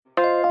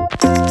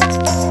Hello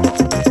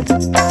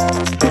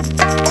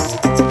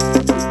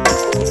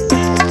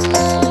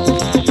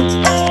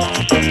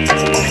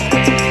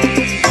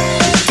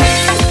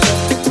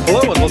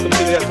and welcome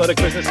to the Athletic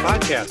Business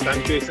Podcast.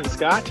 I'm Jason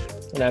Scott.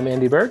 And I'm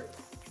Andy Bird.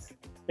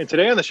 And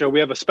today on the show, we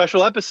have a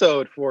special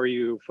episode for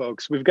you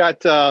folks. We've got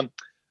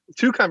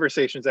two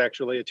conversations,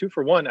 actually, a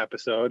 2-for-1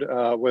 episode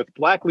with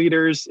Black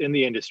leaders in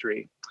the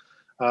industry.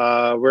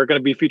 We're going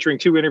to be featuring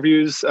two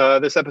interviews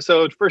this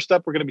episode. First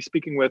up, we're going to be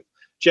speaking with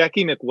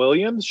Jackie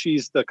McWilliams.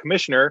 She's the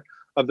commissioner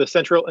of the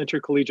Central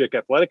Intercollegiate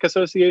Athletic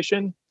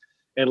Association.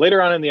 And later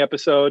on in the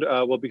episode,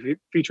 we'll be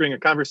featuring a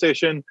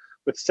conversation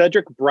with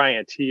Cedric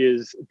Bryant. He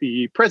is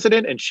the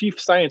president and chief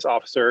science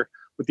officer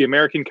with the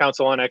American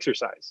Council on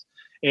Exercise.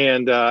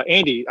 And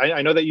Andy,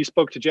 I know that you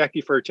spoke to Jackie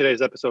for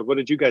today's episode. What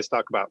did you guys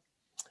talk about?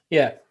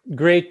 Yeah,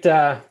 great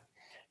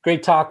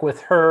talk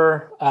with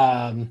her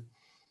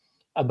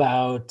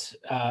about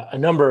a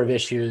number of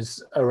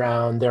issues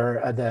around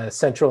the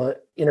Central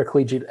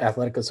Intercollegiate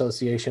Athletic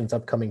Association's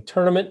upcoming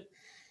tournament,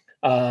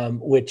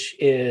 which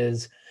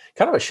is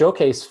kind of a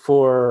showcase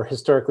for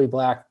historically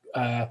Black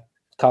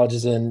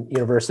colleges and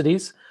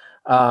universities,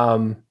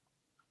 and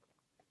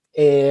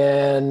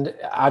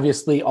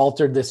obviously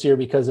altered this year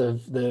because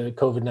of the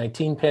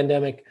COVID-19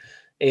 pandemic.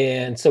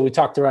 And so we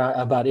talked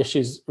about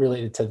issues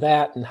related to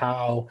that and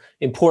how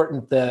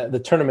important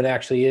the tournament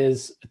actually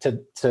is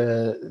to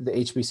the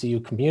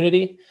HBCU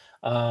community.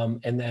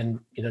 And then,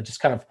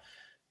 just kind of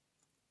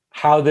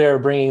how they're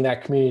bringing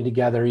that community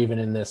together even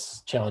in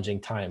this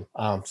challenging time.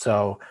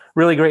 So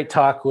really great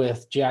talk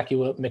with Jackie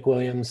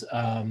McWilliams.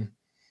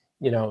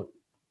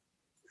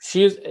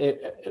 She's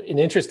an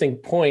interesting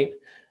point,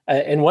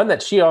 and one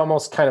that she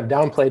almost kind of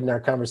downplayed in our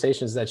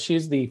conversation, is that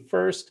she's the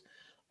first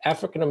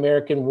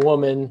African-American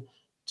woman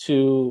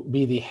to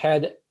be the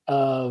head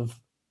of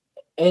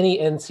any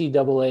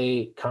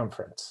NCAA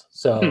conference.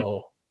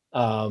 So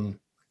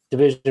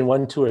Division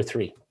 1, 2, or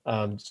 3.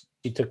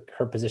 She took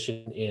her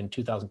position in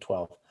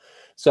 2012.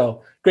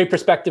 So great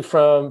perspective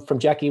from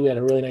Jackie. We had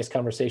a really nice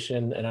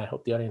conversation, and I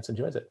hope the audience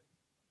enjoys it.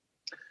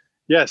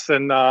 Yes,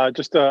 and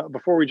just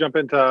before we jump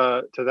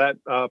into that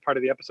part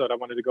of the episode, I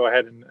wanted to go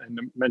ahead and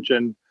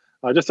mention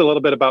just a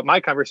little bit about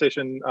my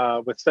conversation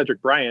with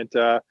Cedric Bryant.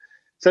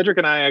 Cedric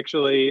and I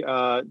actually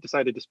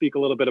decided to speak a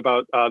little bit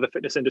about the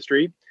fitness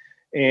industry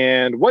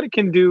and what it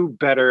can do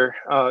better,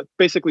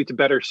 basically to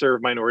better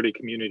serve minority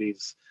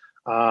communities.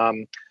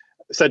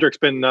 Cedric's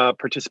been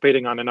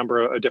participating on a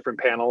number of different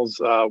panels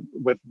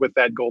with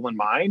that goal in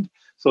mind.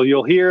 So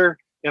you'll hear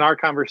in our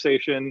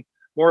conversation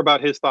more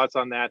about his thoughts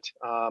on that.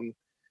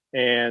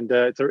 And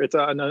it's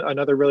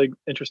another really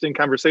interesting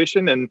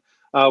conversation. And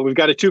we've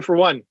got a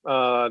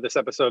 2-for-1 this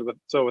episode.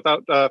 So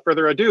without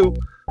further ado,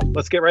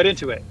 let's get right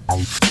into it.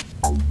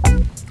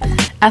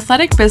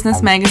 Athletic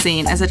Business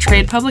Magazine is a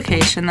trade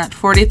publication that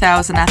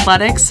 40,000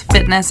 athletics,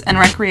 fitness, and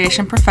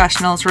recreation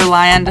professionals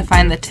rely on to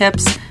find the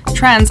tips,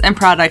 trends, and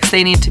products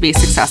they need to be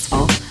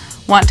successful.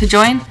 Want to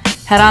join?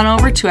 Head on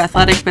over to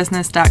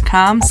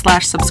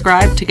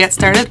athleticbusiness.com/subscribe to get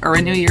started or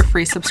renew your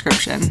free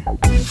subscription.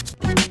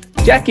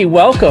 Jackie,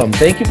 welcome.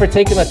 Thank you for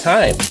taking the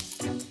time.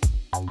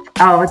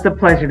 Oh, it's a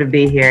pleasure to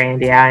be here,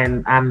 Andy.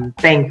 I'm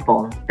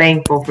thankful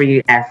for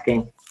you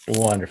asking.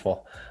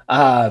 Wonderful.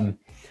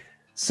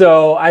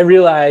 So I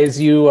realize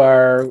you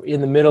are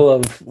in the middle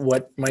of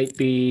what might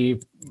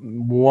be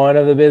one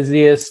of the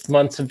busiest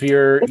months of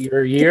your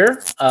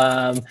year.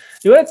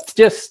 Let's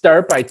just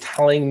start by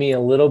telling me a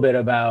little bit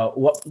about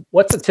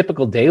what's a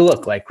typical day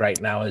look like right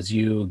now as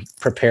you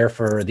prepare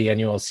for the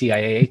annual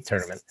CIAA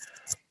tournament.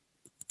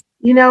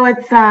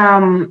 It's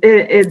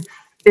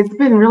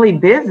been really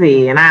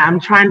busy, and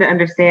I'm trying to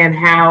understand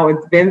how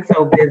it's been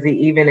so busy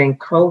even in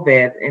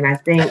COVID. And I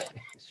think,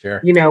 sure,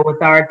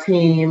 with our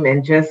team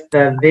and just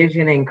the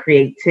vision and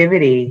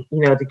creativity,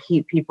 to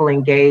keep people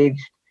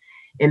engaged,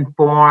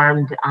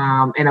 informed,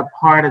 and a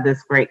part of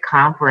this great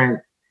conference,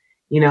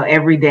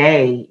 every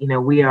day,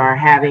 we are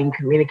having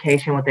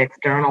communication with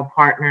external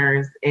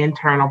partners,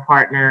 internal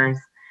partners,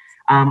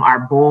 our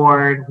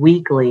board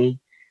weekly,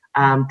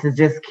 to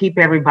just keep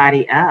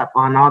everybody up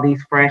on all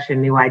these fresh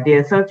and new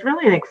ideas. So it's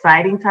really an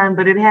exciting time,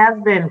 but it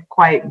has been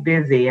quite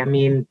busy. I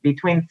mean,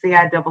 between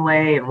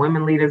CIAA and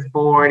Women Leaders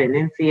Board and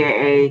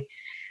NCAA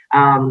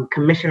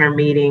commissioner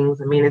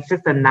meetings, it's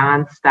just a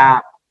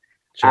nonstop.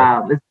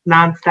 Sure. It's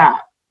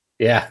nonstop.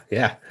 Yeah.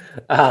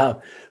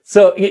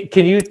 So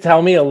can you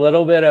tell me a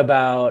little bit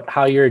about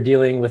how you're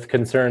dealing with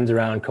concerns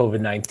around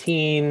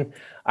COVID-19?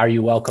 Are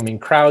you welcoming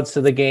crowds to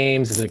the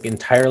games? Is it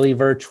entirely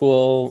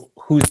virtual?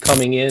 Who's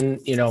coming in,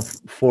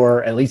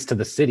 for at least to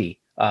the city,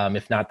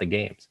 if not the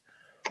games?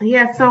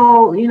 Yeah,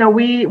 so,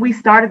 we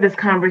started this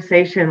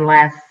conversation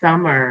last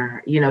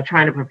summer,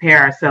 trying to prepare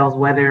ourselves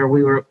whether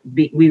we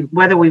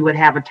would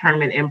have a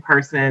tournament in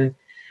person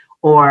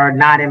or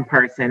not in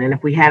person. And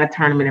if we had a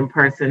tournament in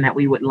person, that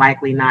we would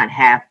likely not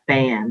have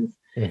fans.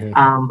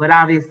 Mm-hmm. But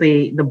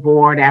obviously the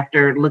board,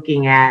 after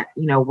looking at,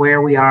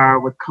 where we are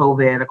with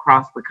COVID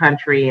across the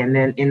country and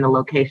then in the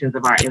locations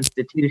of our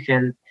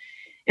institutions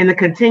and the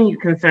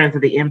continued concerns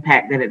of the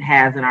impact that it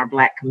has in our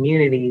Black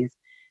communities,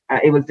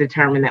 it was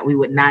determined that we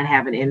would not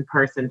have an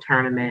in-person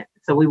tournament.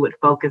 So we would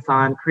focus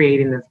on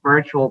creating this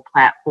virtual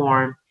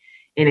platform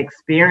and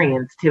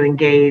experience to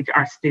engage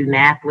our student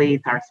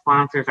athletes, our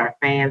sponsors, our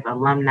fans,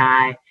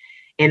 alumni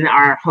in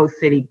our host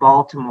city,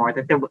 Baltimore,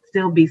 that there would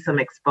still be some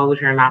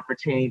exposure and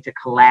opportunity to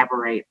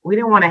collaborate. We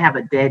didn't want to have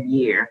a dead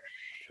year.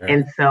 Sure.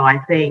 And so I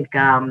think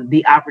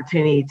the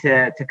opportunity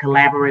to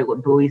collaborate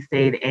with Bowie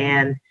State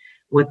and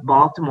with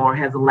Baltimore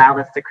has allowed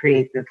us to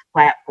create this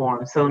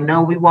platform. So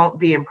no, we won't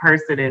be in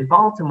person in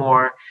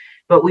Baltimore,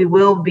 but we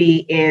will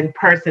be in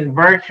person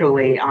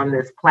virtually on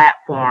this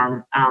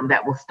platform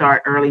that will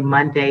start early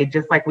Monday,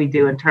 just like we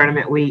do in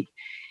tournament week,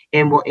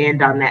 and will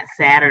end on that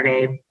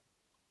Saturday,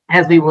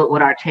 as we would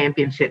with our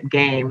championship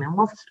game. And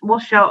we'll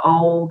show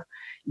old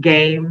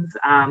games.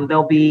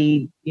 There'll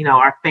be,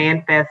 our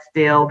fan fest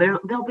still.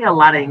 There'll be a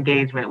lot of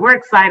engagement. We're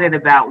excited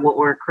about what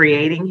we're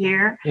creating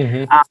here.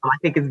 Mm-hmm. I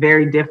think it's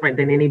very different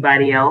than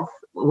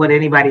what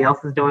anybody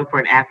else is doing for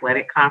an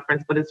athletic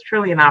conference, but it's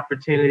truly an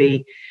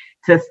opportunity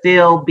to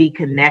still be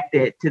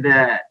connected to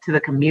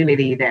the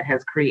community that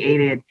has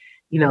created,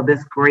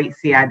 this great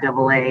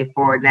CIAA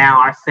for now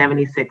our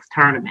 76th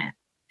tournament.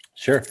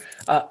 Sure.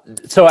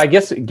 So I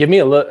guess give me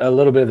a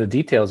little bit of the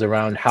details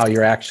around how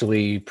you're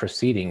actually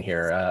proceeding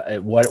here.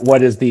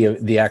 What is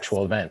the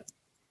actual event?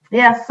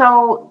 Yeah.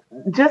 So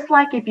just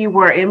like if you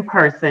were in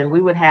person,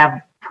 we would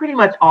have pretty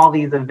much all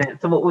these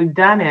events. So what we've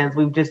done is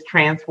we've just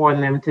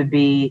transformed them to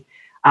be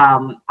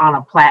on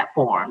a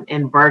platform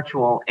in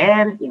virtual,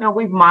 and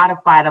we've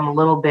modified them a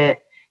little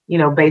bit,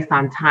 based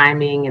on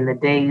timing and the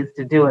days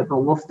to do it. But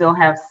we'll still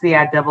have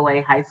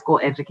CIAA High School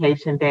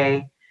Education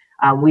Day.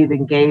 We've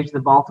engaged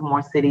the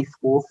Baltimore City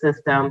school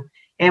system,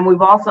 and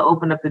we've also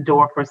opened up the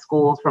door for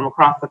schools from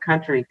across the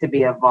country to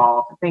be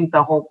involved. I think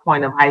the whole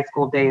point of High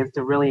School Day is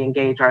to really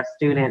engage our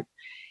students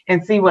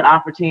and see what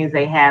opportunities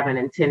they have in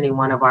attending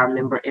one of our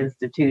member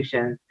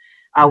institutions.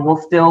 We'll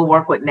still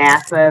work with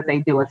NASA. They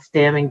do a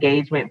STEM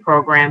engagement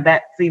program.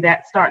 That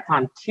starts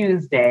on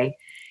Tuesday.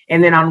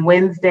 And then on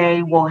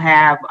Wednesday, we'll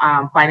have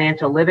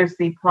financial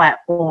literacy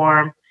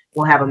platform.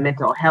 We'll have a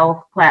mental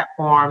health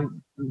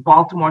platform.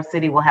 Baltimore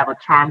City will have a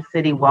Charm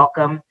City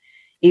welcome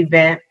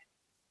event.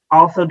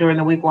 Also during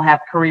the week, we'll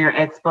have Career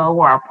Expo,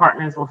 where our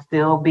partners will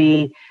still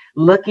be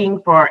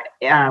looking for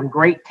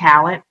great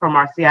talent from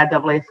our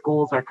CIAA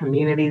schools or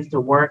communities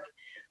to work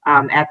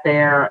at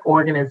their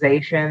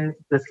organizations.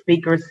 The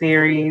speaker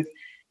series,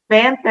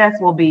 Fan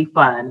Fest will be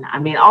fun. I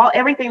mean,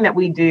 everything that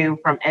we do,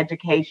 from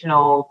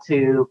educational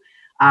to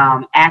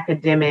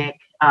academic,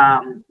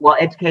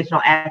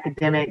 educational,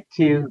 academic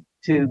to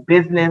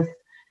business,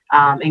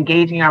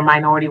 engaging our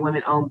minority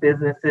women-owned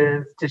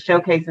businesses, to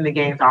showcasing the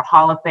games, our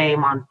Hall of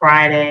Fame on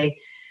Friday,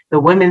 the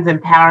Women's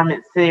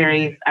Empowerment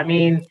Series. I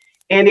mean,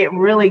 and it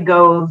really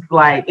goes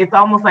it's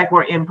almost like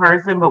we're in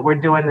person, but we're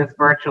doing this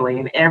virtually.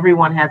 And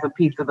everyone has a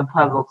piece of the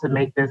puzzle to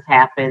make this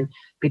happen,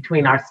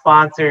 between our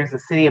sponsors, the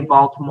City of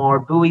Baltimore,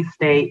 Bowie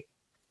State,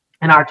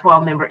 and our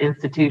 12 member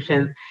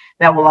institutions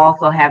that will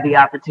also have the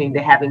opportunity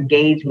to have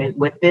engagement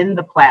within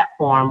the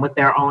platform with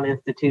their own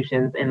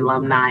institutions and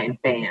alumni and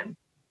fans.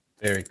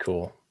 Very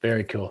cool.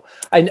 Very cool.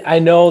 I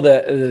know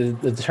that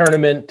the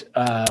tournament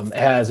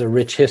has a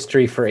rich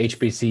history for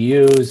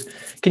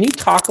HBCUs. Can you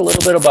talk a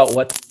little bit about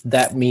what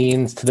that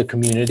means to the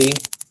community?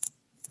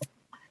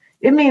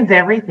 It means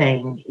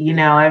everything.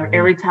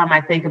 Every time I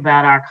think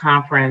about our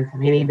conference, I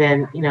mean,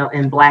 even,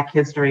 in Black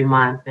History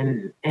Month,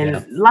 and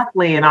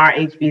luckily in our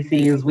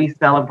HBCUs, we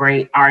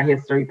celebrate our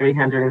history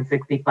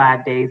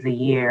 365 days a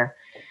year.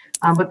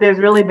 But there's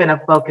really been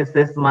a focus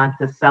this month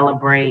to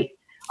celebrate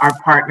our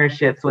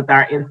partnerships with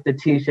our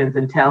institutions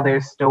and tell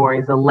their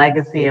stories, the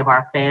legacy of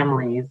our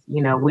families.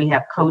 We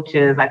have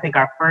coaches. I think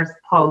our first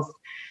post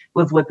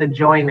was with the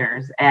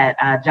Joiners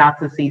at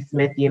Johnson C.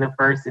 Smith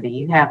University.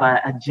 You have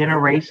a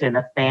generation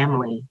of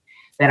family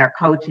that are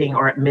coaching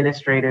or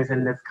administrators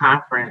in this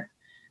conference.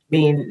 I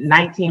mean,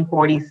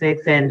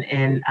 1946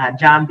 and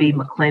John B.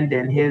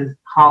 McClendon,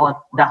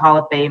 the Hall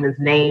of Fame is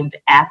named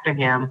after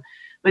him.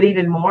 But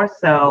even more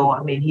so,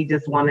 I mean, he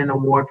just won an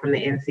award from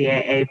the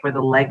NCAA for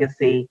the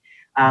legacy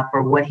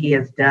for what he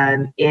has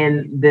done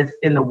in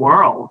the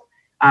world,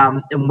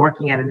 and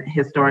working at a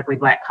historically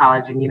Black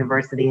college and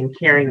university and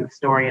carrying the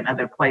story in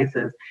other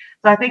places.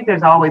 So I think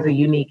there's always a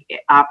unique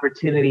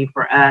opportunity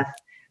for us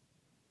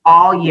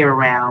all year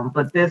round,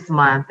 but this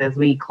month, as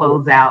we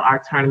close out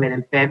our tournament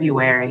in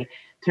February,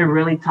 to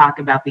really talk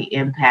about the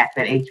impact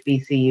that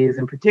HBCUs,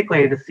 and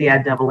particularly the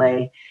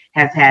CIAA,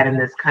 has had in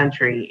this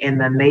country, and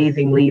the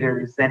amazing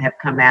leaders that have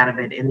come out of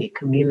it, and the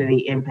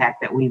community impact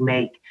that we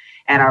make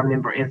at our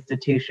member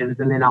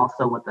institutions, and then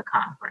also with the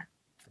conference.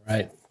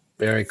 Right.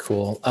 Very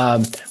cool.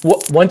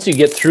 Once you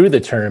get through the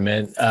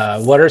tournament,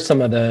 what are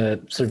some of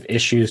the sort of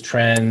issues,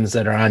 trends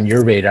that are on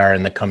your radar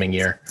in the coming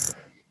year?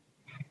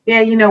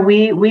 Yeah,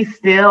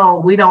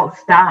 we don't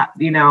stop,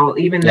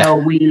 even though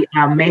we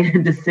made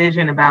a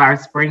decision about our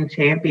spring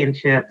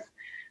championships,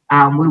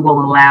 we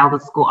will allow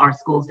our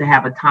schools to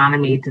have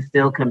autonomy to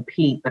still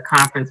compete. The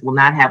conference will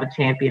not have a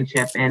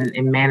championship and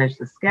manage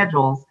the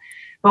schedules,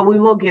 but we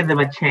will give them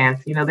a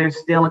chance. There's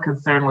still a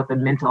concern with the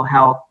mental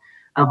health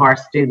of our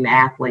student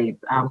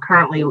athletes.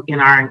 Currently in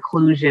our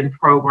inclusion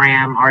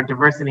program, our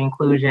diversity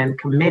inclusion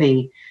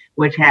committee,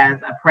 which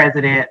has a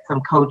president,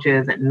 some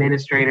coaches,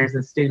 administrators,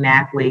 and student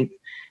athletes,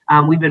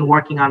 we've been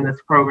working on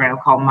this program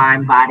called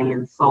Mind, Body,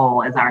 and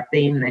Soul as our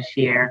theme this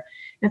year.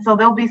 And so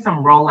there'll be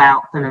some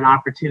rollouts and an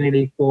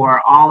opportunity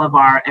for all of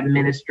our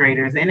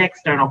administrators and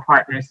external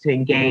partners to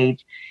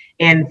engage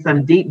in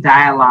some deep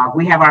dialogue.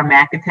 We have our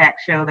Mac Attack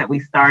show that we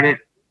started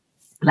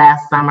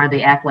last summer.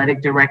 The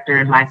athletic director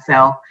and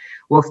myself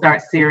will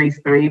start series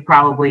 3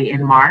 probably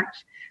in March.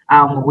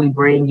 We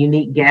bring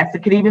unique guests.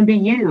 It could even be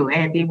you,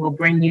 Andy. We'll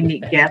bring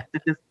unique guests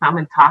to just come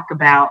and talk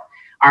about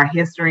our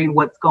history,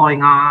 what's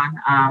going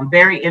on.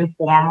 Very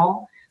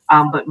informal,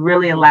 but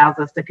really allows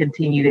us to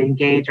continue to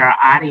engage our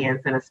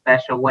audience in a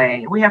special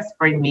way. We have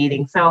spring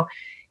meetings, so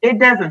it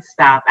doesn't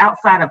stop.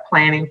 Outside of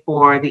planning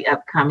for the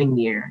upcoming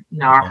year,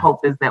 our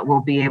hope is that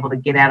we'll be able to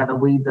get out of the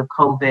weeds of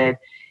COVID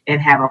and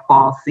have a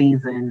fall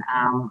season.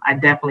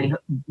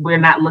 We're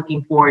not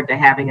looking forward to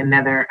having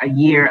a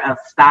year of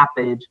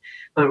stoppage,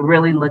 but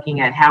really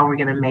looking at how we're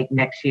going to make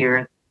next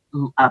year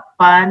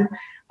fun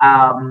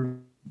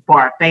for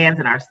our fans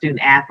and our student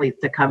athletes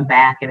to come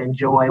back and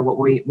enjoy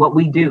what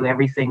we do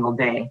every single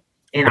day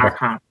in our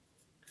conference.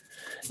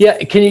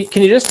 Yeah, can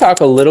you just talk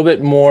a little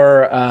bit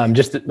more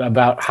just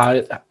about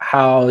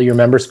how your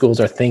member schools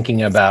are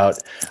thinking about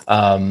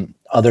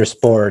other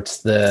sports,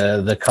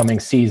 the coming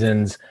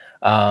seasons?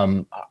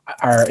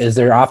 Is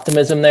there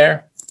optimism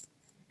there?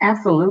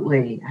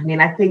 Absolutely. I mean,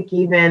 I think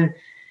even,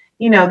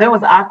 there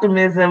was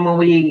optimism when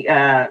we,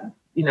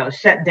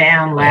 shut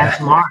down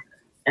last March.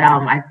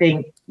 I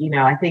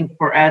think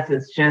for us,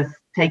 it's just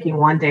taking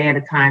one day at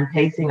a time,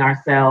 pacing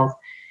ourselves,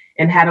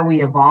 and how do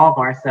we evolve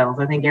ourselves?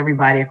 I think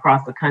everybody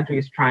across the country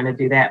is trying to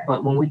do that.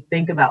 But when we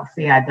think about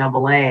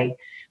CIAA,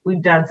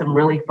 we've done some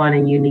really fun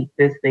and unique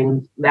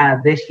things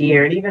this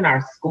year, and even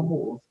our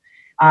schools.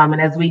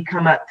 And as we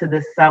come up to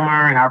this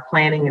summer and our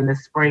planning in the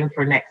spring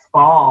for next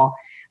fall,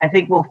 I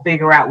think we'll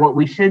figure out what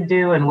we should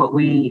do and what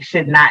we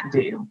should not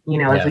do,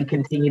 as we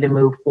continue to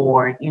move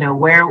forward.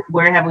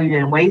 Where have we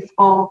been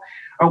wasteful,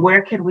 or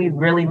where could we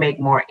really make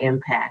more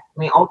impact? I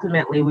mean,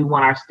 ultimately, we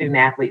want our student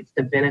athletes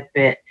to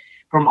benefit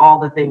from all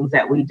the things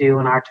that we do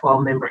in our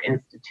 12-member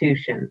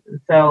institutions. And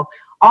so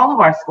all of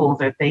our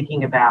schools are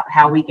thinking about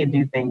how we can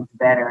do things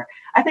better.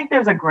 I think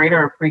there's a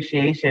greater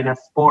appreciation of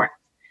sports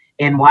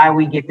and why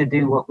we get to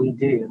do what we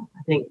do.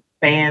 I think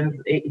fans,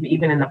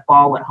 even in the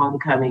fall with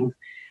homecomings,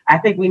 I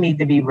think we need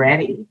to be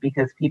ready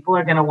because people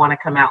are going to want to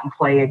come out and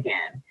play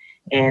again.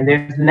 And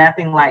there's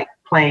nothing like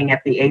playing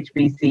at the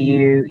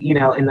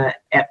HBCU,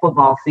 at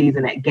football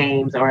season, at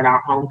games, or in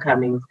our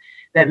homecomings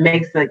that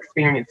makes the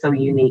experience so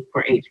unique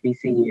for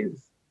HBCUs.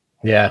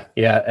 Yeah,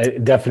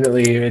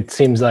 definitely. It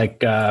seems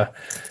like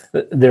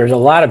there's a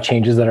lot of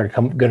changes that are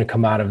going to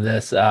come out of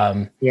this.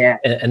 And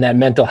that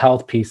mental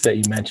health piece that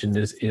you mentioned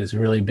is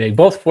really big,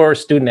 both for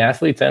student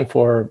athletes and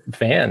for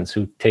fans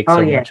who take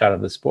so much out of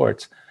the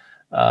sports.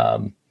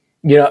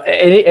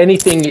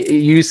 Anything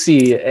you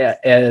see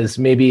as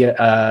maybe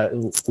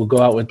we'll go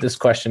out with this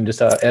question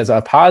just as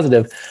a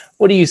positive.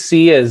 What do you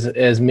see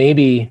as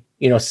maybe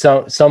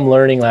some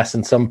learning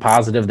lessons, some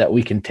positive that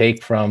we can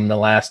take from the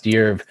last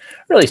year of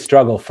really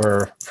struggle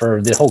for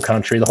the whole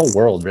country, the whole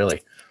world,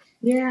 really?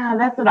 Yeah,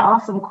 that's an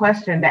awesome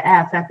question to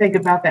ask. I think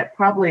about that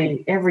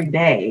probably every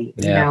day.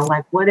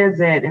 What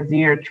is it as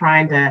you're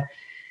trying to,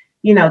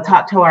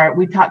 talk to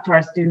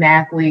our student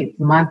athletes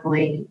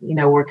monthly,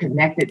 we're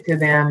connected to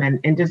them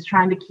and just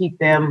trying to keep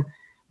them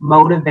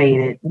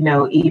motivated,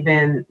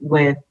 even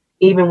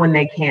when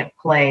they can't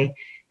play.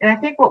 And I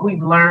think what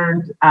we've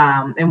learned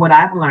and what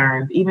I've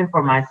learned, even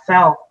for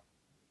myself,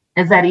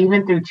 is that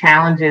even through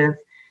challenges,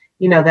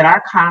 that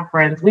our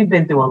conference, we've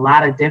been through a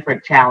lot of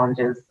different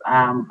challenges,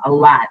 a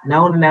lot,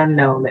 known and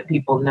unknown that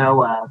people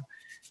know of.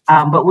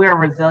 But we're a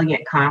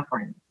resilient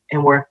conference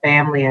and we're a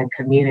family and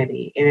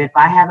community. And if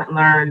I haven't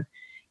learned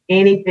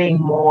anything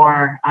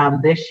more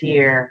this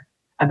year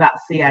about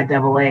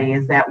CIAA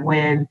is that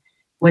when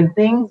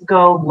things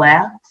go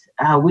left,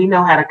 we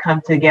know how to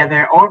come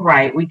together, or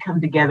right, we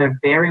come together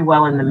very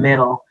well in the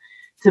middle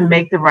to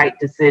make the right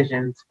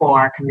decisions for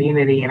our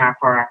community and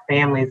for our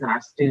families and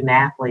our student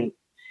athletes.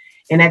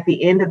 And at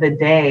the end of the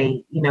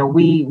day,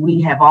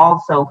 we have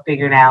also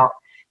figured out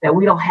that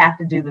we don't have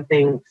to do the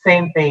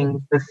same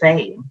things the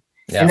same,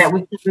 and that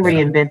we can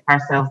reinvent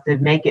ourselves to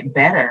make it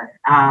better.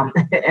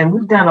 And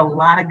we've done a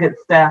lot of good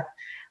stuff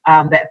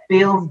that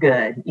feels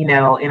good, in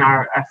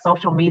our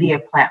social media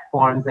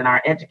platforms and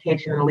our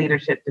education and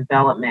leadership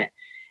development.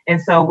 And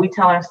so we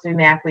tell our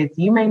student athletes,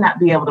 you may not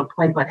be able to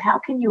play, but how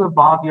can you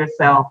evolve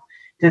yourself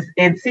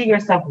and see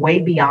yourself way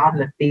beyond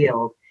the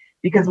field?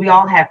 Because we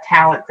all have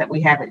talents that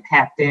we haven't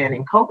tapped in.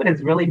 And COVID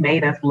has really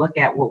made us look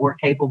at what we're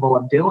capable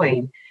of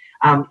doing,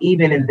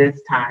 even in this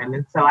time.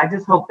 And so I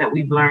just hope that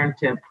we've learned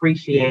to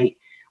appreciate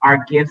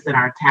our gifts and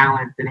our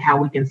talents and how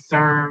we can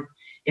serve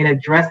and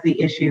address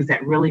the issues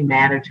that really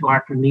matter to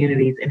our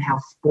communities, and how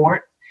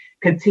sport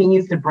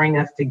continues to bring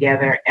us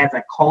together as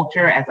a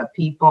culture, as a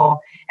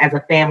people, as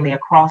a family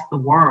across the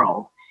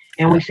world.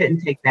 And we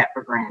shouldn't take that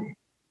for granted.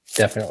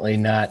 Definitely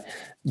not.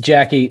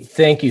 Jackie,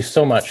 thank you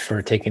so much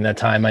for taking the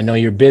time. I know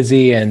you're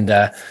busy, and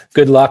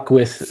good luck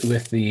with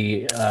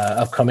the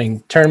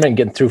upcoming tournament and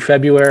getting through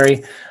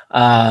February.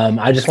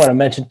 I just want to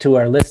mention to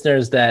our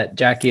listeners that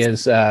Jackie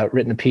has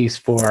written a piece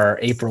for our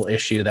April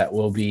issue that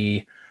will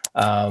be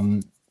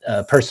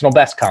a personal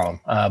best column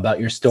about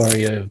your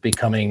story of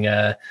becoming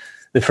the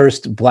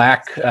first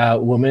Black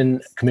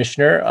woman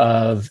commissioner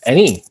of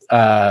any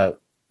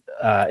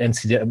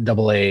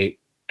NCAA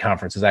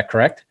conference. Is that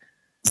correct?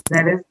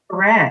 That is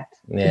correct.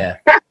 Yeah,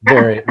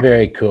 very,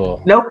 very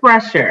cool. No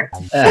pressure.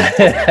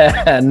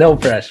 No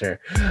pressure.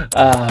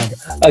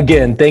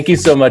 Again, thank you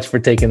so much for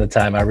taking the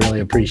time. I really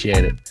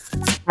appreciate it.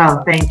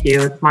 Oh, thank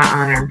you. It's my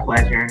honor and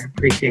pleasure.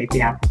 Appreciate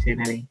the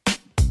opportunity.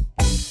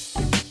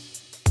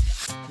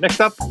 Next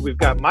up, we've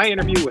got my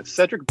interview with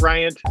Cedric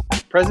Bryant,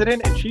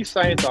 President and Chief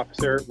Science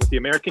Officer with the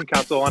American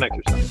Council on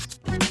Exercise.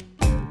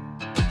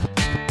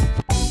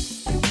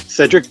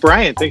 Cedric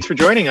Bryant, thanks for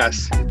joining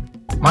us.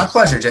 My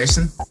pleasure,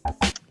 Jason.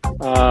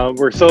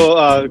 We're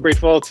so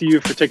grateful to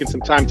you for taking some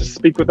time to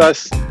speak with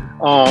us.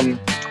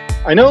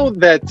 I know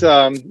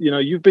that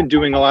you've been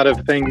doing a lot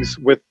of things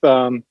with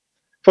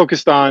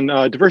focused on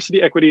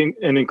diversity, equity,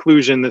 and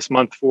inclusion this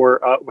month for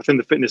within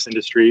the fitness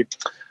industry.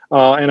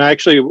 And I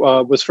actually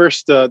this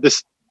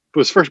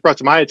was first brought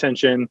to my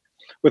attention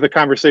with a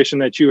conversation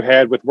that you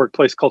had with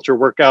Workplace Culture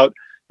Workout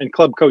and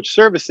Club Coach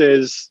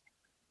Services,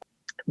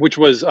 which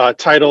was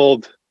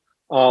titled,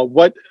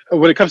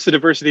 when it comes to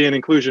diversity and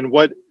inclusion,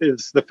 what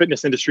is the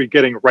fitness industry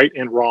getting right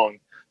and wrong?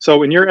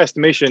 So in your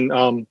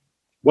estimation,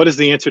 what is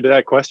the answer to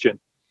that question?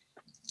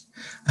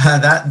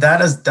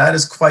 That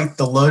is quite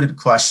the loaded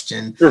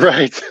question.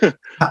 Right.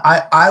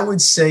 I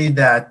would say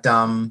that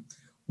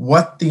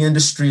what the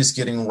industry is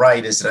getting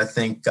right is that I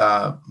think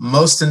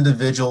most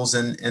individuals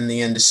in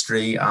the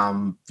industry,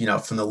 from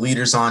the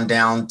leaders on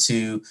down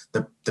to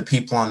the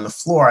people on the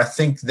floor, I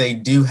think they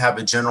do have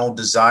a general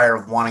desire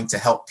of wanting to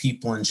help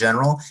people in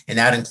general, and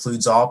that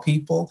includes all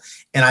people.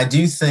 And I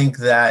do think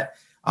that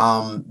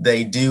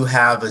they do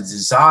have a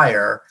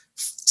desire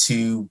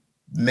to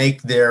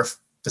make their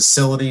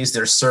facilities,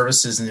 their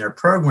services, and their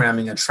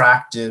programming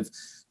attractive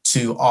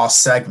to all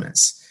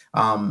segments.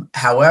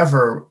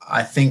 However,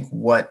 I think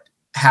what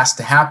has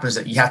to happen is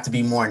that you have to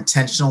be more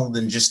intentional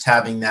than just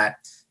having that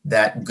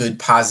good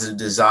positive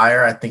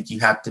desire. I think you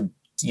have to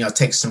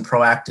take some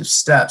proactive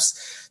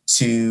steps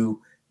to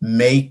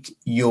make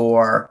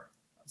your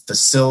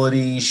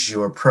facilities,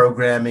 your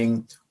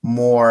programming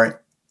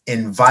more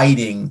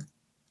inviting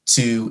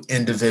to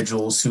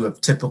individuals who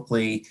have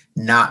typically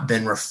not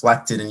been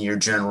reflected in your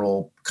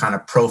general kind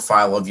of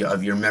profile of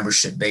your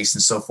membership base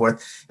and so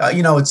forth.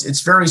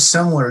 It's very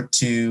similar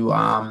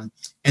to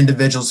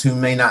individuals who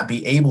may not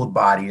be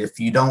able-bodied. If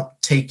you don't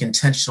take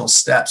intentional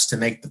steps to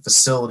make the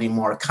facility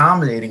more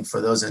accommodating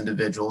for those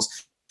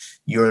individuals,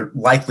 your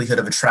likelihood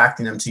of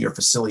attracting them to your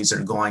facilities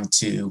are going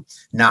to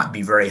not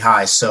be very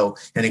high. So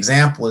an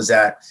example is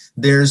that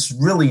there's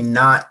really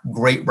not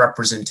great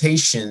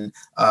representation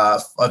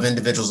of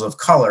individuals of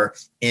color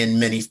in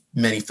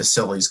many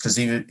facilities. Because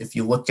even if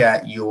you look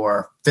at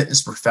your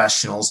fitness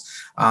professionals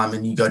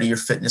and you go to your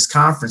fitness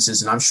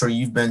conferences, and I'm sure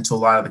you've been to a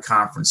lot of the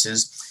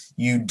conferences,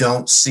 you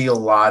don't see a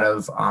lot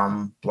of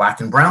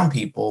Black and brown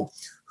people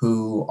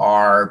who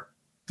are,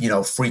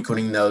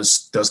 frequenting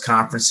those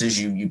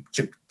conferences. You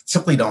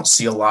typically don't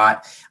see a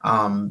lot,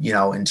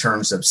 in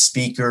terms of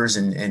speakers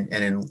and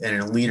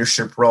in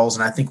leadership roles.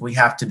 And I think we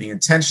have to be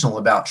intentional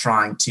about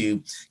trying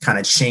to kind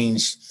of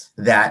change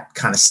that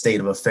kind of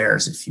state of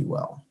affairs, if you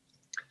will.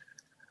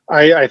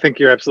 I think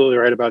you're absolutely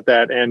right about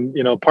that. And,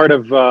 part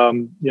of,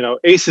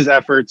 ACE's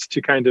efforts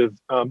to kind of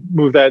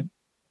move that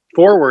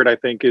forward, I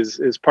think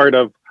is part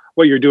of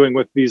what you're doing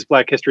with these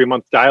Black History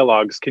Month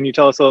dialogues. Can you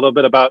tell us a little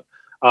bit about,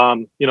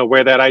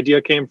 where that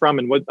idea came from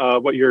and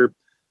what you're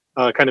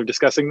kind of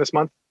discussing this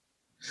month?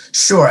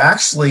 Sure.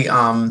 Actually,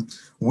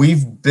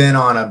 we've been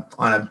on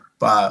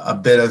a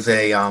bit of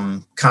a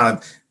kind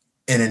of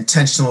an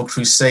intentional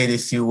crusade,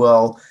 if you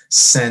will,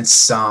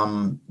 since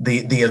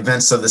the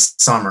events of the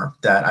summer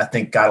that I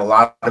think got a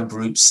lot of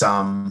groups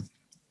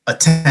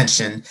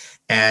attention.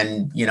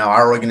 And,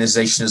 our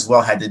organization as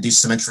well had to do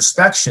some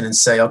introspection and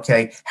say,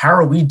 okay, how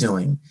are we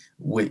doing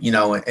with,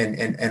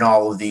 in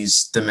all of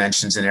these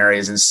dimensions and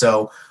areas? And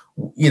so,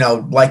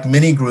 like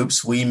many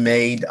groups, we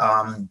made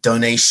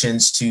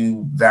donations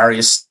to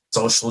various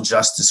social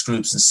justice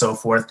groups and so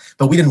forth,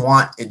 but we didn't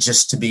want it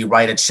just to be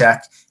write a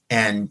check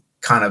and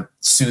kind of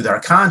soothe our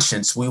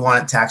conscience. We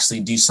wanted to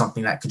actually do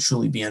something that could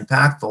truly be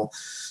impactful.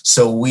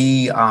 So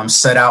we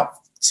set out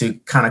to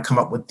kind of come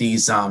up with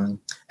these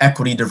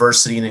equity,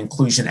 diversity, and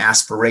inclusion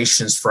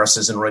aspirations for us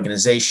as an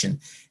organization.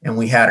 And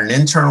we had an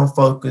internal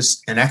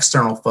focus, an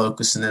external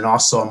focus, and then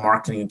also a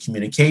marketing and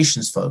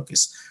communications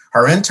focus.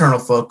 Our internal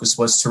focus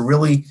was to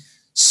really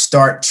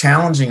start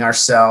challenging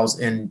ourselves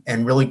and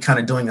really kind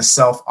of doing a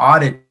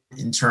self-audit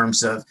in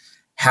terms of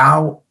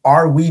how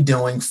are we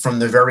doing from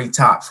the very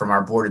top, from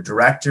our board of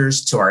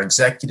directors to our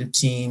executive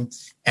team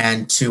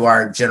and to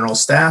our general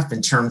staff,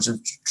 in terms of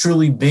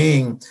truly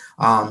being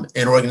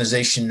an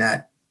organization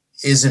that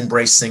is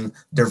embracing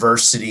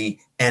diversity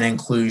and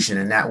inclusion,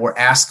 and that we're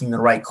asking the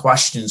right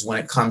questions when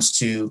it comes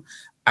to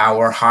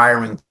our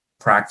hiring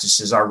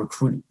practices, our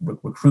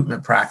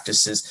recruitment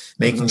practices,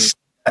 making sure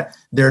that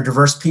there are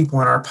diverse people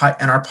in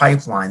our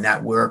pipeline,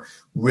 that we're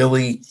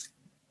really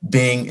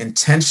being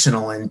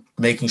intentional in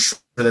making sure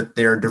that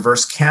there are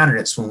diverse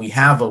candidates when we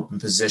have open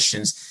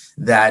positions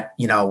that,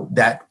 you know,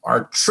 that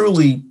are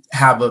truly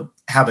have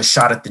a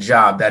shot at the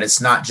job, that it's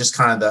not just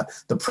kind of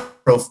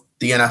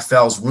the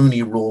NFL's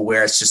Rooney Rule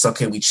where it's just,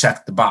 okay, we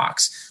check the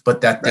box, but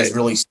that there's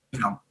really, you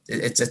know,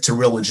 it's a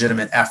real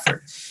legitimate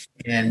effort.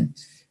 And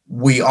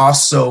we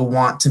also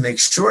want to make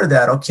sure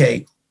that,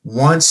 okay,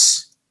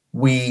 once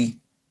we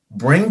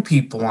bring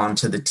people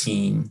onto the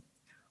team,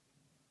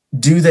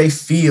 do they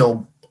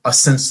feel a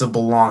sense of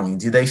belonging?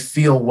 Do they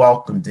feel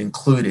welcomed,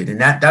 included?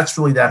 And that's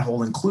really that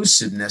whole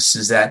inclusiveness,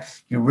 is that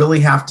you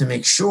really have to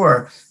make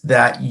sure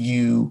that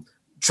you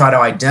try to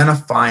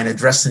identify and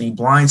address any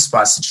blind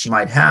spots that you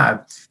might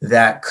have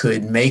that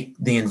could make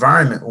the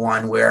environment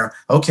one where,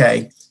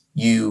 okay,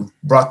 you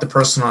brought the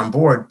person on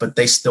board, but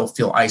they still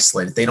feel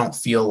isolated. They don't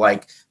feel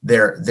like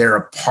they're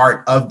a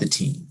part of the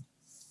team.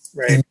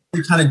 Right. And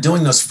you're kind of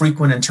doing those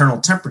frequent internal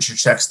temperature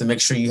checks to make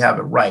sure you have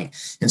it right.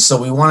 And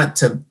so we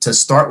want it to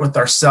start with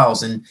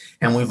ourselves. And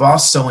we've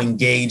also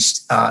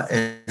engaged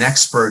an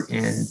expert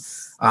in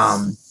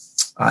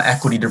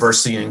equity,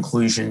 diversity, and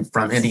inclusion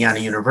from Indiana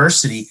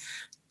University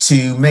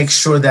to make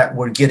sure that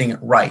we're getting it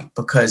right,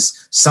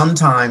 because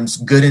sometimes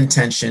good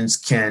intentions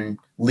can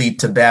lead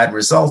to bad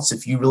results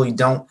if you really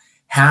don't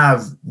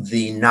have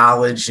the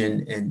knowledge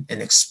and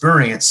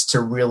experience to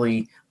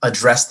really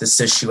address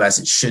this issue as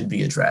it should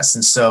be addressed.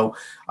 And so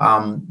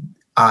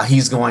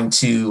he's going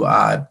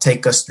to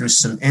take us through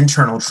some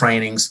internal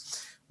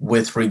trainings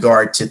with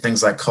regard to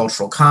things like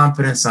cultural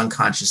competence,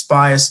 unconscious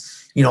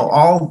bias,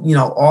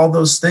 all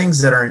those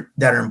things that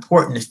are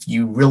important if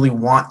you really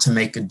want to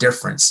make a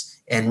difference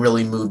and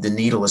really move the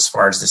needle as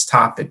far as this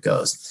topic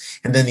goes.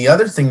 And then the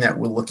other thing that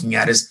we're looking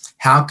at is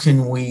how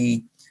can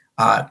we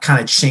kind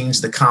of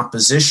change the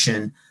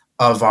composition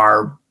of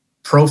our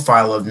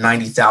profile of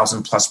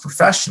 90,000 plus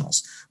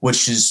professionals,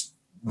 which is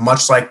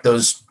much like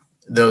those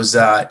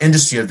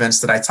industry events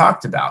that I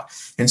talked about.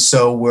 And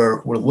so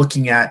we're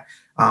looking at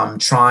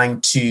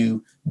trying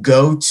to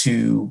go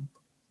to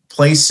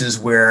places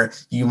where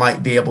you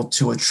might be able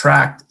to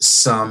attract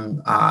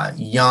some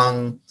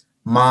young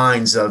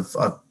minds of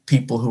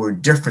people who are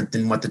different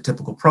than what the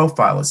typical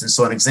profile is. And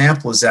so an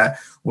example is that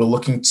we're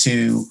looking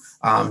to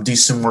do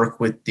some work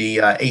with the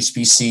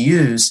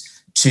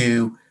HBCUs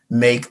to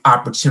make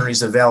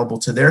opportunities available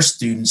to their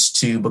students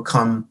to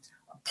become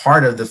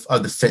part of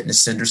the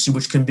fitness industry,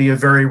 which can be a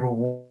very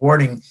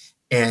rewarding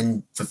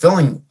and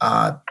fulfilling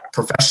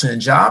profession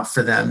and job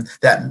for them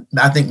that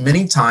I think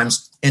many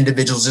times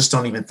individuals just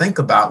don't even think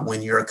about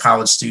when you're a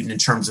college student in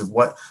terms of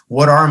what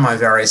are my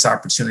various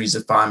opportunities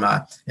if I'm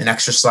an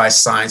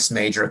exercise science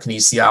major, a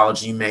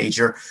kinesiology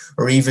major,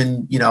 or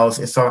even,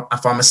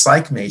 if I'm a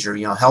psych major,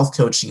 health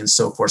coaching and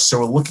so forth. So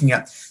we're looking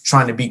at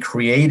trying to be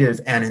creative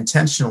and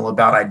intentional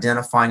about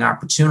identifying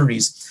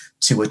opportunities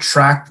to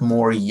attract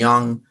more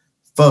young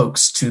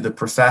folks to the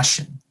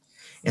profession.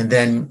 And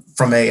then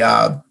from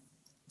a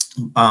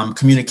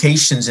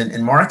communications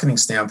and marketing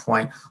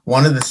standpoint,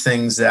 one of the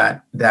things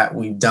that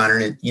we've done,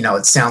 and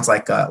it sounds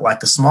like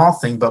a small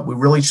thing, but we're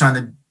really trying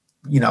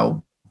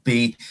to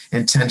be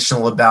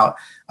intentional about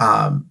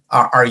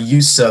our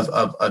use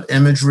of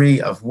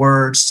imagery, of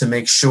words, to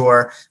make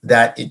sure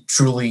that it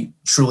truly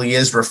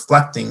is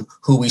reflecting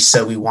who we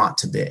say we want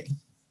to be.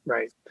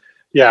 Right.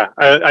 Yeah,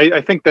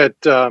 I think that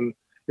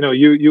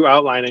you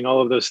outlining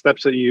all of those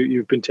steps that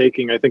you've been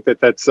taking, I think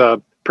that's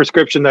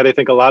prescription that I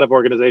think a lot of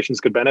organizations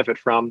could benefit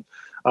from,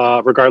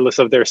 regardless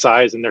of their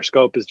size and their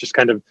scope, is just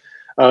kind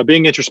of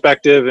being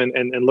introspective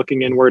and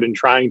looking inward and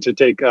trying to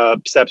take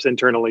steps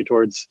internally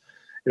towards,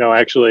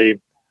 actually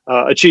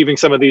achieving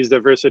some of these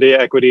diversity,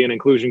 equity, and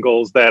inclusion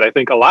goals that I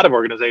think a lot of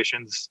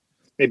organizations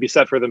maybe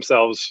set for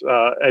themselves,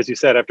 as you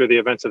said, after the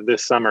events of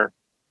this summer.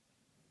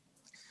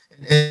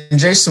 And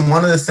Jason,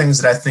 one of the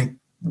things that I think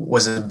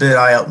was a bit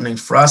eye-opening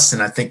for us,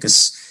 and I think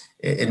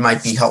it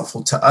might be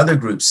helpful to other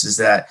groups, is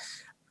that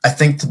I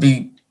think to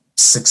be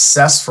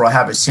successful,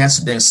 have a chance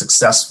of being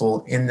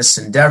successful in this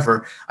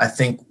endeavor, I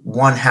think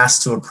one has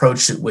to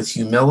approach it with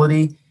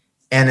humility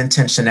and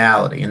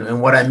intentionality.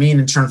 And what I mean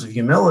in terms of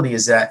humility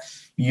is that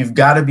you've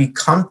got to be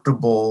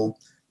comfortable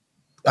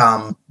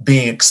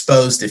being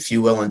exposed, if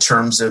you will, in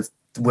terms of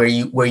where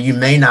you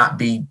may not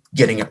be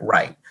getting it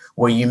right,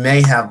 where you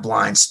may have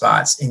blind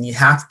spots, and you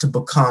have to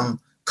become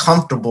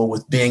comfortable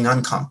with being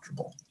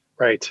uncomfortable.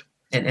 Right.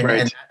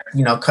 And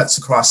cuts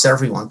across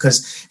everyone,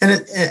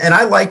 and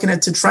I liken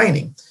it to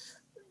training.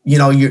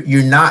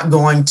 You're not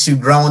going to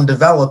grow and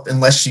develop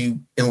unless you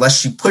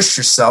push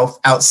yourself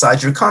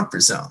outside your comfort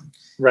zone.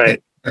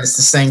 Right. And it's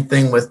the same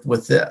thing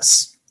with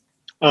this.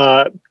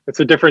 It's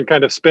a different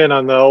kind of spin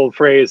on the old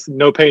phrase,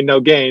 no pain, no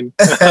gain.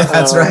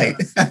 That's right.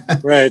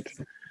 Right.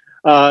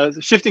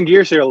 Shifting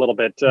gears here a little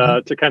bit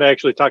to kind of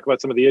actually talk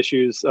about some of the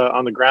issues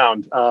on the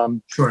ground.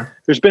 Sure.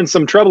 There's been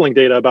some troubling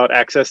data about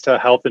access to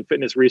health and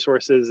fitness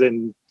resources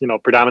in,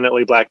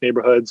 predominantly Black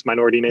neighborhoods,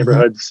 minority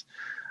neighborhoods,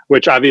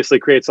 which obviously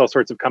creates all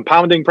sorts of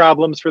compounding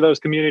problems for those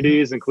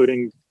communities,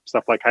 including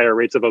stuff like higher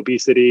rates of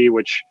obesity,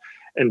 which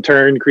in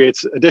turn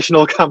creates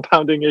additional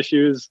compounding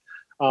issues.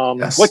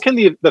 Yes. What can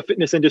the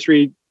fitness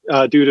industry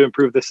do to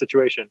improve this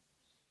situation?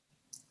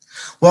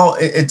 Well,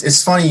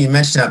 it's funny you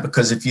mentioned that,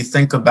 because if you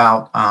think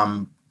about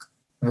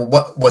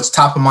what's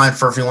top of mind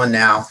for everyone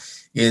now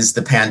is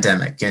the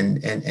pandemic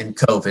and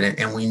COVID.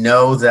 And we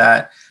know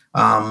that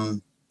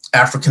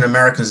African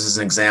Americans, as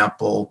an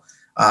example,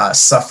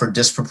 suffered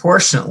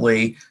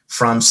disproportionately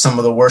from some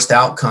of the worst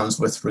outcomes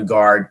with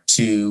regard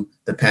to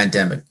the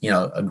pandemic.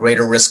 A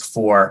greater risk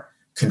for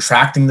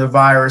contracting the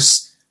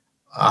virus,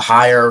 a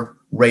higher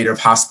rate of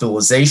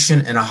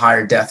hospitalization, and a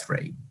higher death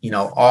rate.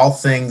 All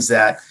things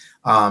that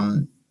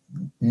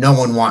no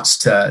one wants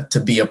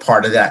to be a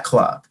part of that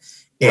club.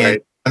 And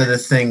Right. One of the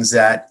things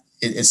that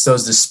it's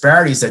those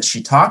disparities that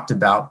she talked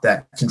about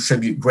that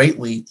contribute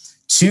greatly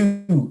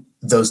to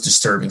those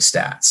disturbing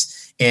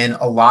stats. And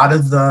a lot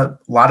of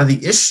the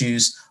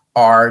issues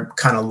are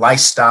kind of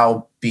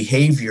lifestyle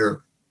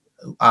behavior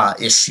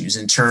issues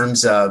in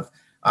terms of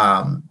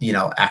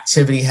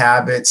activity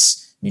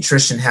habits,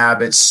 nutrition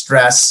habits,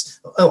 stress,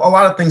 a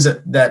lot of things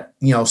that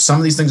some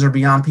of these things are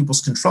beyond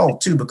people's control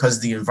too, because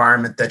of the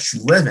environment that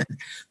you live in.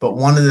 But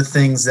one of the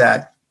things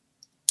that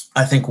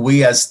I think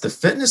we as the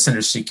fitness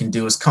industry can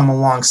do is come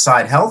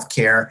alongside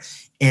healthcare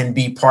and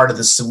be part of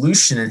the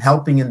solution in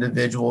helping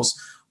individuals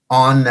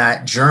on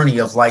that journey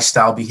of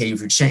lifestyle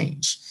behavior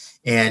change.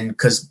 And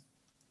because,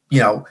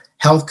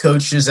 health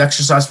coaches,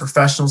 exercise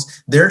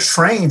professionals, they're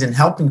trained in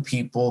helping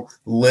people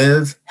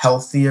live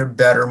healthier,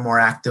 better, more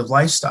active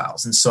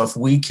lifestyles. And so if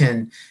we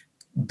can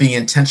be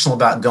intentional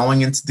about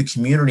going into the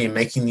community and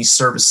making these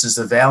services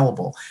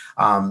available,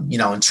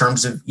 in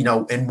terms of,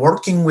 and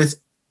working with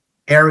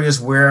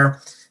areas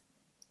where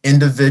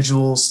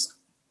individuals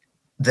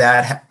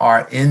that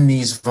are in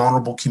these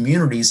vulnerable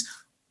communities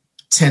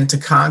tend to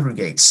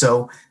congregate.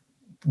 So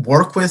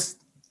work with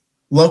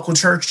local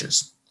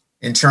churches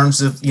in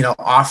terms of,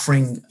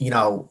 offering,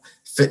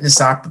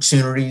 fitness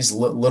opportunities,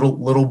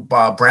 little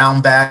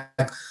brown bag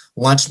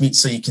lunch meat,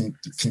 so you can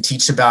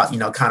teach about,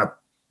 kind of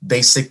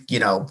basic,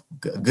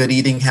 good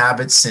eating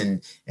habits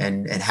and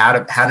how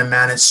to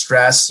manage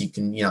stress. You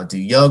can, do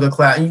yoga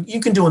class. You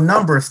can do a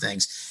number of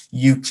things.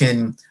 You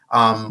can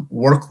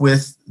work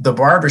with the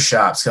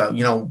barbershops.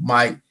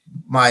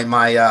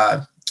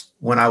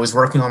 When I was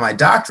working on my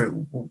doctorate,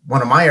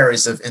 one of my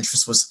areas of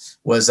interest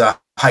was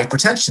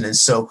hypertension, and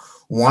so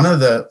one of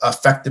the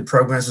effective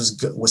programs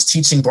was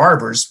teaching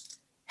barbers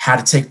how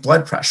to take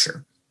blood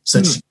pressure, so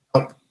that you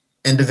help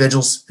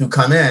individuals who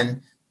come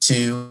in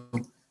to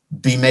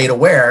be made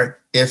aware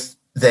if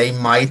they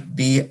might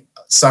be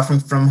suffering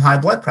from high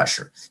blood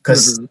pressure.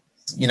 Because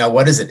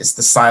what is it? It's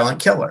the silent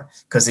killer,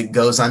 because it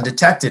goes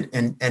undetected,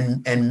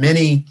 and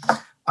many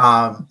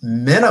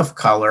men of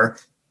color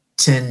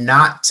tend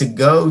not to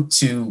go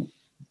to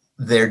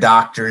their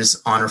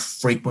doctors on a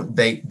frequent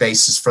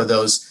basis for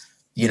those,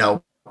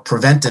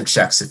 preventive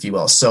checks, if you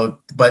will. So,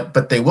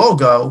 but they will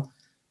go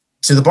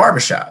to the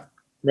barbershop.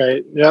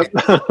 Right. Yep.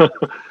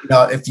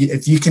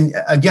 If you can,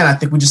 again, I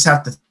think we just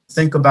have to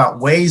think about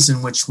ways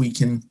in which we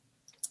can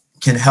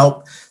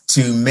help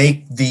to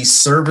make these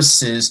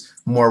services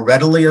more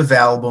readily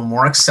available,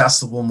 more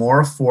accessible,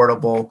 more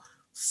affordable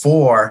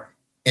for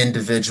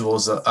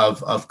individuals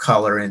of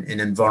color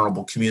in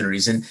vulnerable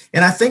communities. And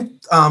I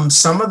think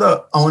some of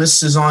the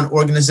onus is on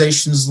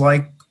organizations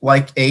like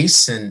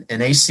ACE and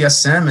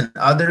ACSM and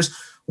others,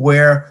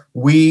 where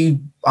we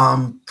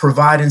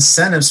provide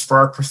incentives for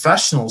our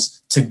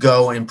professionals to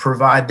go and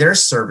provide their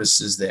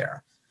services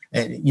there.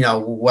 And,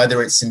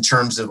 whether it's in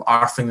terms of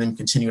offering them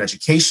continuing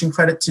education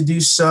credit to do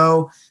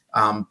so,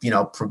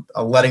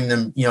 letting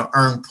them,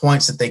 earn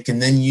points that they can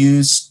then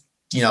use,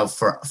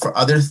 for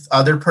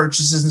other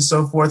purchases and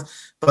so forth.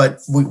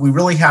 But we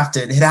really have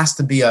to, it has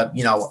to be a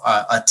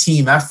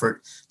team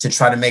effort to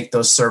try to make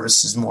those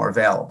services more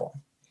available.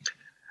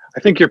 I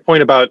think your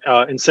point about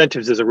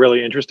incentives is a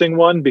really interesting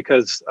one,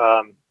 because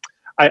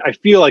I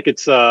feel like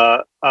it's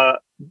a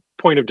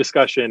point of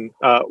discussion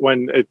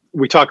when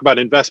we talk about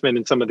investment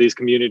in some of these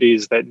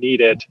communities that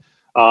need it.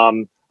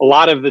 A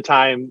lot of the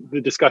time,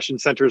 the discussion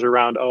centers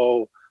around,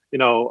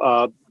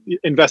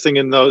 investing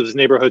in those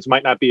neighborhoods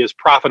might not be as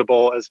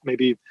profitable as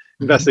maybe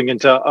investing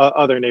into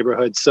other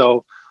neighborhoods.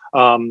 So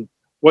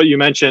what you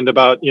mentioned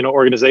about,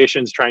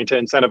 organizations trying to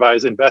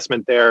incentivize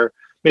investment there,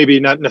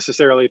 maybe not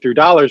necessarily through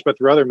dollars, but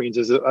through other means,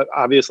 is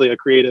obviously a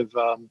creative,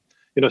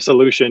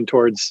 solution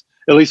towards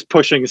at least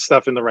pushing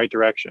stuff in the right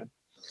direction.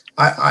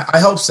 I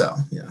hope so.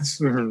 Yes.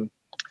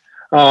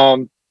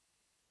 Mm-hmm.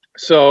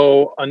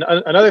 So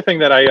another thing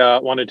that I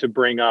wanted to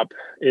bring up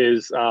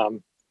is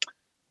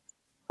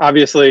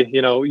obviously,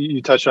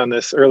 you touched on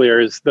this earlier,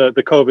 is the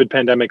COVID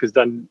pandemic has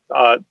done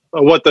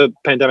what the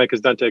pandemic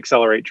has done to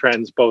accelerate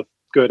trends, both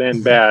good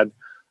and bad.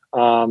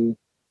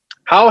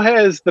 How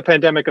has the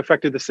pandemic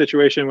affected the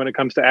situation when it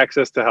comes to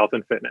access to health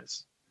and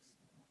fitness?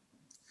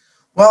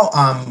 Well,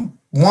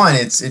 one,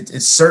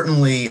 it's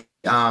certainly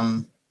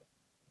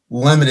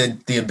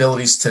limited the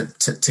abilities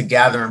to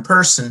gather in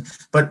person,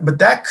 but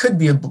that could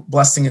be a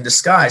blessing in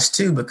disguise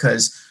too,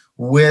 because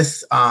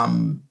with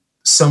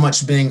so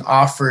much being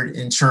offered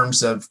in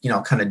terms of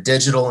kind of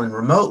digital and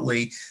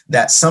remotely,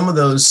 that some of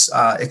those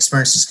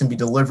experiences can be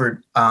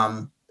delivered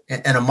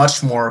in a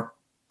much more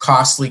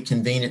costly,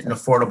 convenient, and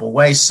affordable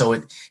way.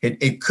 So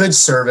it could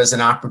serve as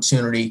an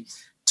opportunity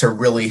to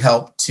really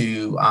help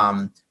to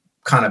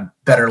kind of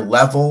better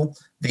level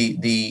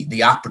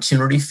the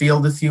opportunity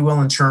field, if you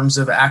will, in terms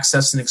of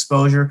access and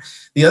exposure.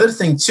 The other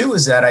thing too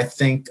is that I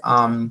think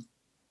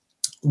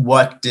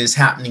what is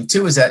happening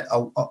too is that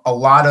a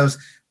lot of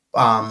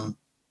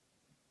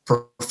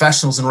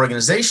professionals and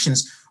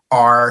organizations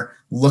are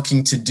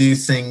looking to do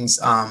things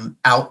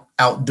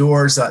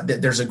outdoors.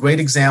 There's a great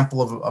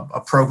example of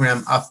a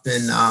program up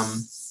in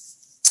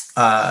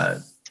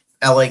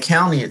LA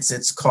County.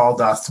 It's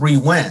called 3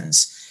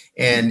 Winds,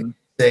 and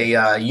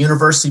a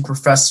university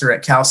professor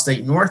at Cal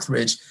State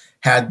Northridge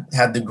had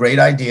the great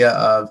idea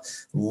of,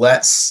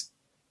 let's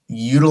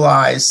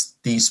utilize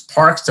these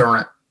parks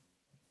that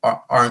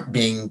aren't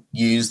being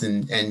used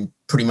and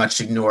pretty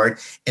much ignored,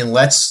 and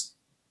let's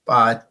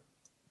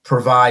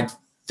provide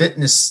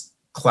fitness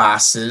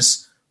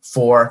classes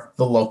for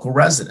the local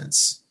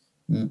residents,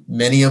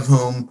 many of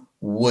whom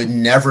would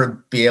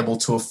never be able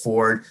to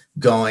afford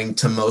going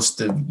to most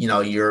of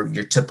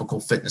your typical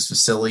fitness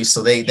facilities.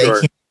 So they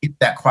can't get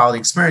that quality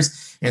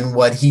experience. And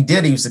what he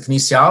did, he was a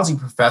kinesiology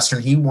professor,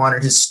 and he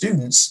wanted his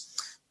students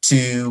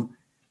to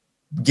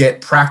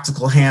get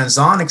practical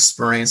hands-on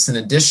experience in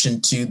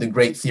addition to the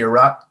great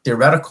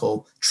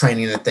theoretical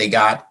training that they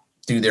got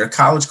through their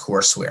college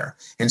courseware.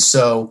 And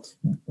so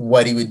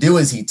what he would do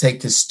is he'd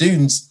take his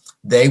students,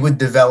 they would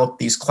develop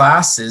these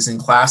classes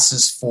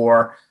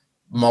for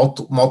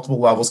multiple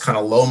levels, kind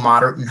of low,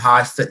 moderate, and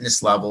high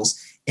fitness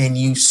levels. And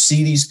you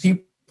see these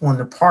people in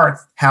the park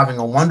having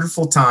a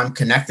wonderful time,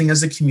 connecting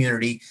as a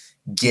community,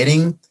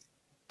 getting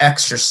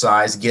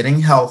exercise,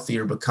 getting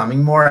healthier,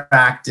 becoming more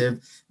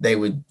active. They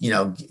would,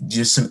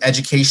 do some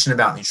education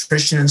about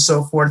nutrition and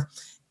so forth.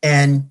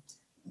 And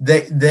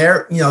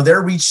they're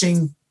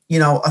reaching,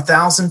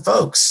 1,000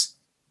 folks,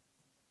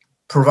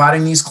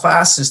 providing these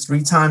classes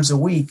 3 times a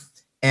week.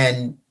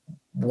 And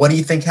what do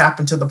you think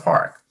happened to the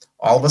park?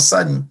 All of a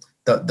sudden,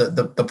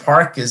 the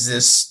park is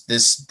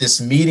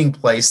this meeting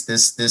place,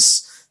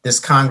 this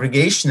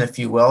congregation, if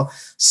you will.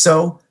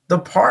 So the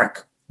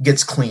park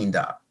gets cleaned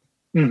up.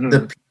 Mm-hmm. The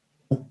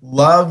people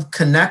love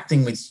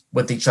connecting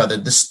with each other.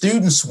 The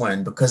students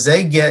win because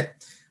they get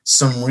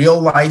some real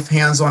life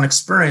hands-on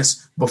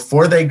experience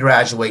before they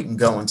graduate and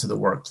go into the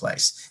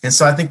workplace. And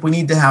so I think we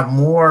need to have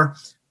more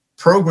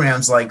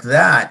programs like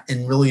that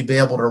and really be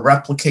able to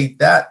replicate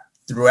that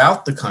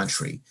throughout the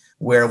country,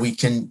 where we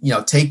can,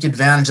 take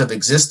advantage of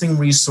existing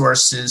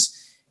resources,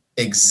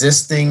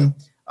 existing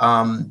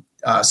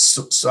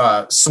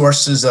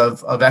sources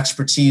of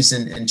expertise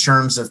in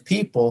terms of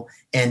people,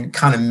 and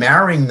kind of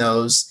marrying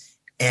those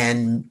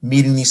and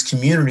meeting these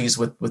communities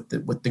with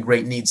the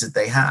great needs that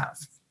they have.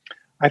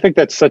 I think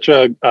that's such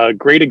a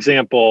great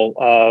example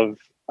of,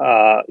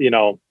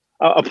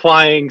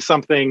 applying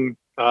something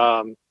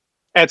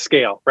at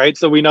scale, right?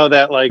 So we know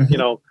that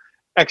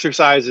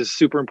exercise is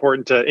super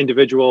important to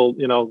individual,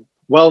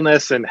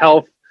 wellness and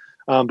health.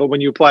 But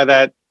when you apply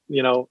that,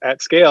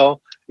 at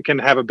scale, it can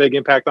have a big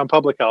impact on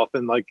public health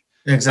and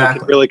exactly. It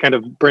can really kind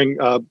of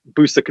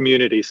boost the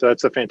community. So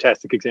that's a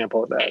fantastic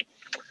example of that.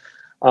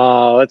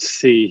 Let's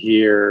see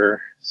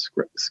here.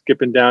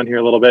 Skipping down here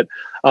a little bit.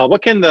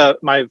 What can the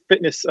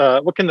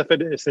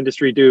fitness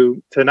industry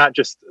do to not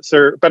just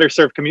better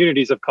serve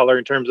communities of color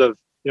in terms of,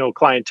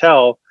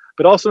 clientele,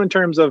 but also in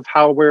terms of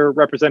how we're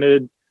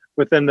represented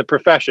within the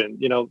profession,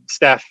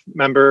 staff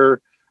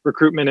member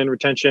recruitment and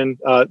retention?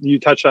 You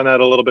touched on that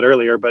a little bit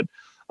earlier, but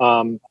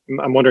I'm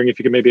wondering if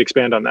you could maybe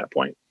expand on that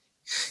point.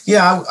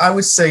 Yeah, I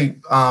would say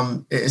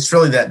it's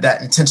really that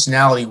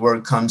intentionality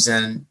word comes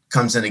in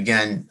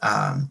again,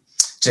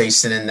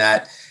 Jason, in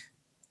that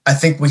I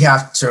think we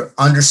have to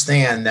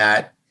understand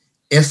that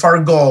if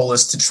our goal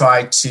is to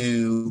try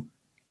to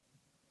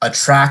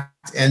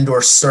attract and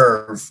or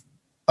serve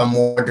a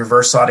more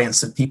diverse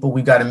audience of people,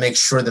 we've got to make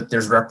sure that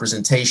there's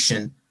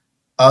representation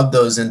of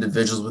those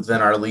individuals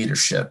within our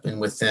leadership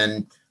and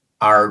within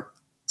our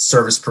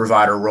service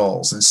provider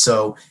roles. And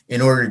so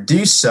in order to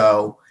do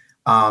so,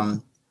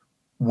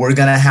 we're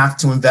going to have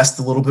to invest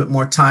a little bit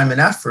more time and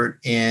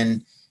effort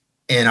in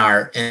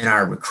our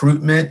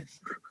recruitment,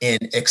 in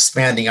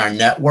expanding our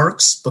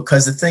networks,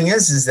 because the thing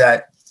is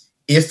that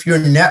if your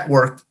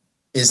network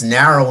is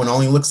narrow and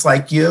only looks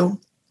like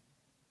you,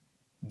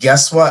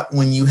 guess what?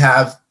 When you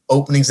have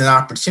openings and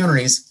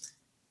opportunities,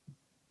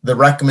 the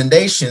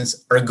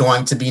recommendations are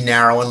going to be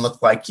narrow and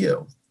look like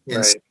you. Right.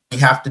 And so we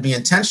have to be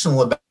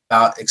intentional about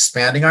about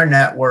expanding our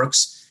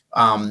networks,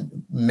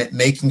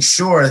 making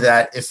sure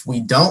that if we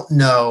don't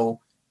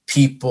know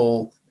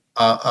people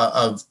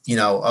of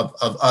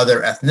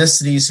other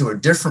ethnicities who are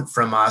different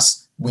from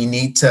us, we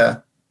need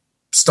to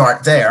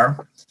start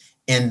there,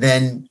 and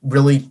then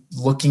really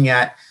looking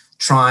at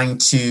trying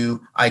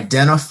to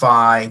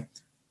identify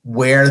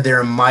where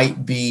there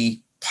might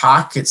be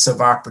pockets of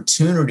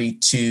opportunity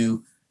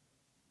to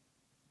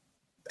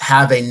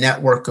have a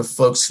network of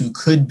folks who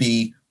could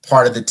be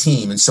part of the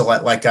team. And so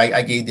like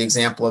I gave the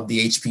example of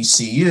the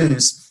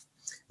HBCUs,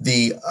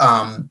 the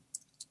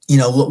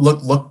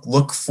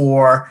look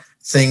for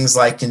things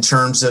like in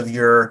terms of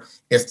your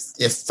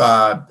if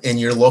in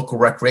your local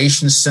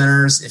recreation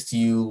centers, if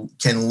you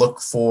can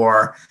look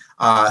for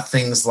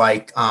things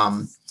like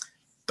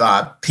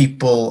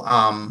people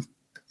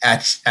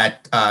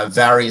at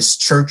various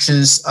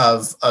churches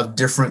of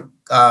different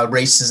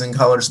races and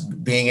colors,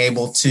 being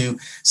able to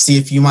see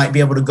if you might be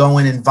able to go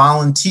in and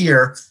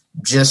volunteer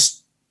just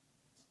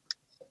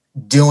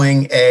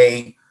doing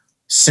a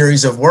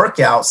series of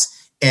workouts.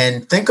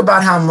 And think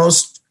about how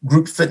most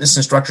group fitness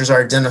instructors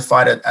are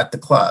identified at the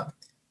club.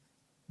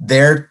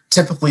 They're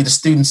typically the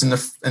students in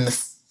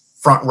the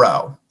front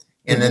row,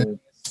 and then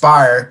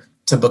aspire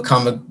to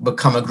become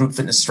a group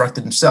fitness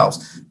instructor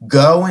themselves.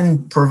 Go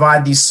and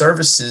provide these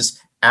services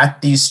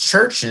at these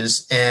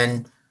churches,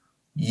 and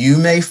you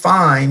may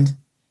find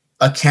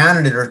a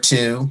candidate or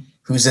two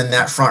who's in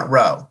that front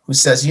row who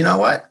says, you know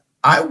what,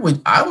 I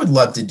would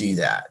love to do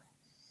that.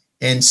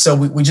 And so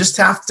we just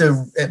have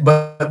to,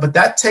 but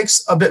that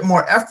takes a bit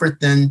more effort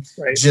than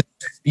just,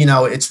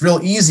 it's real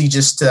easy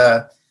just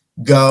to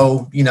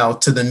go,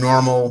 to the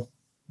normal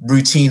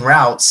routine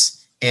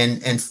routes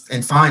and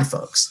find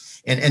folks.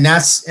 And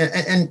that's,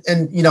 and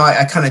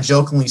I kind of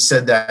jokingly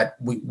said that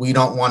we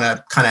don't want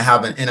to kind of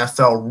have an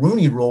NFL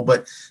Rooney Rule,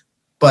 but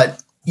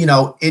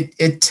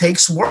it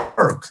takes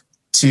work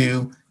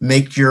to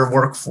make your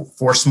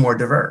workforce more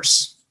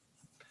diverse.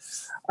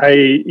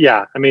 And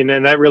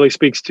that really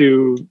speaks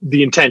to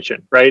the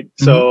intention, right?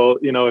 Mm-hmm. So,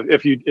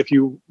 if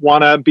you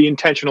want to be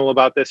intentional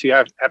about this, you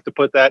have to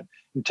put that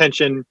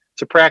intention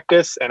to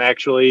practice and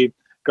actually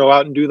go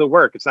out and do the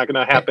work. It's not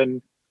going to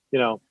happen,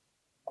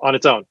 on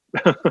its own.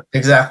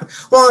 Exactly.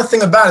 Well, the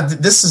thing about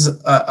it, this is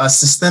a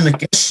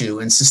systemic issue,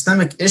 and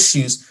systemic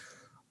issues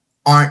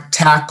aren't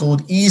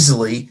tackled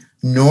easily,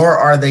 nor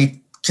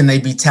can they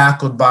be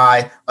tackled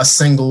by a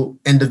single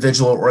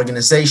individual or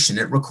organization.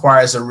 It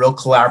requires a real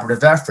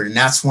collaborative effort. And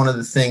that's one of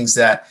the things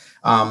that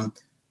I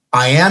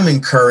am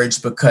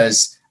encouraged,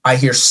 because I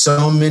hear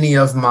so many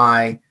of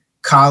my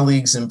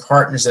colleagues and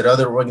partners at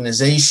other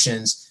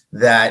organizations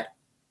that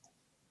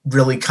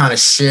really kind of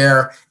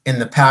share in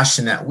the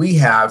passion that we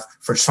have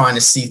for trying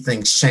to see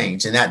things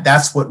change. And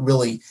that's what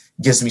really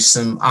gives me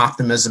some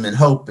optimism and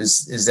hope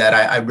is that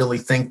I really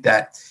think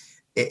that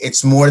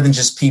it's more than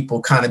just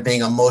people kind of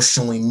being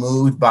emotionally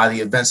moved by the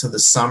events of the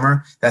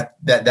summer, that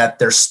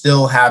they're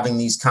still having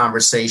these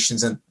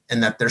conversations and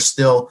that they're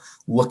still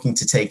looking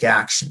to take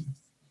action.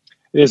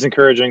 It is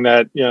encouraging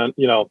that,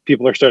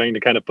 people are starting to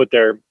kind of put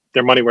their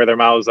money where their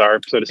mouths are,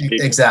 so to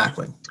speak.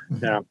 Exactly.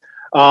 Yeah.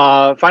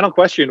 Final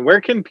question. Where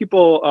can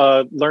people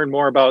learn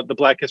more about the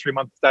Black History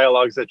Month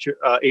dialogues that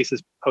ACE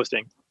is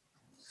hosting?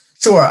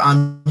 Sure.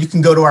 You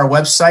can go to our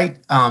website.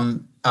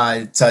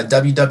 It's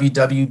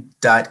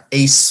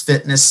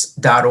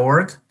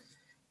www.acefitness.org,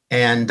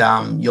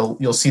 and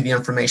you'll see the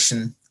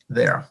information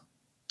there.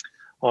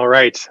 All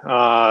right.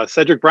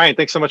 Cedric Bryant,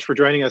 thanks so much for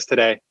joining us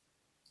today.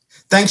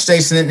 Thanks,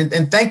 Jason,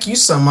 and thank you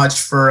so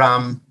much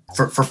for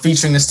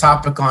featuring this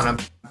topic on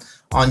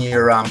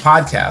your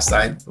podcast.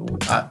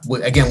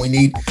 Again, we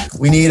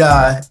need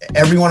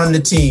everyone on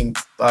the team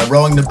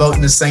rowing the boat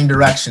in the same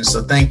direction.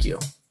 So thank you.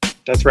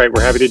 That's right.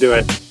 We're happy to do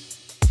it.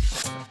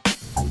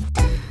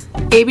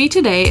 AB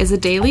Today is a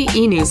daily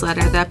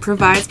e-newsletter that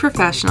provides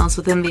professionals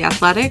within the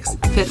athletics,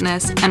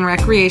 fitness, and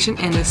recreation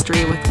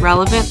industry with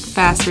relevant,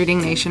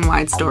 fast-reading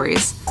nationwide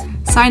stories.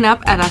 Sign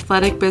up at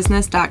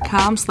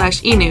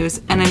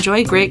athleticbusiness.com/enews and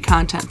enjoy great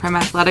content from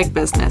Athletic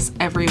Business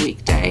every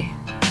weekday.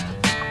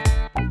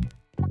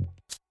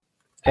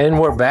 And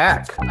we're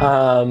back.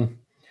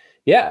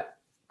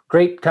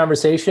 Great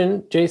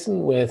conversation,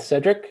 Jason, with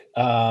Cedric.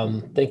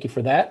 Thank you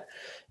for that.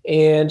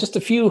 And just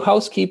a few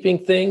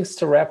housekeeping things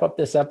to wrap up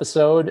this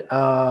episode.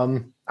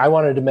 I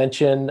wanted to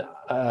mention,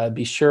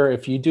 be sure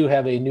if you do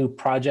have a new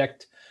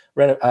project,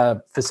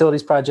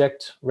 facilities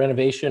project,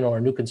 renovation, or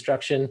new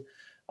construction,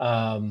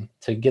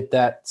 to get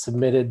that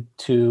submitted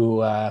to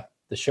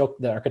the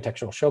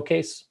architectural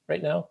showcase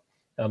right now.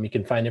 You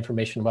can find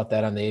information about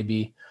that on the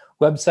AB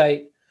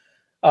website.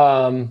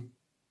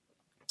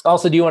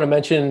 Also, do you want to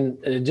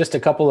mention just a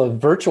couple of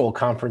virtual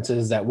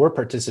conferences that we're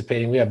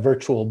participating? We have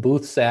virtual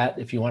booths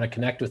if you want to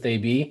connect with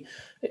AB,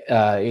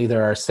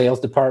 either our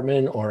sales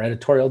department or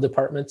editorial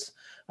departments.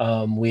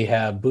 We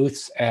have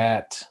booths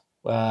at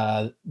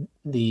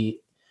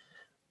the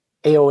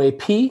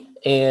AOAP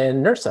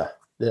and NERSA.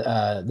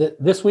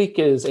 This week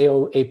is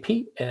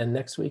AOAP and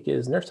next week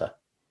is NERSA.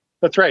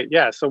 That's right.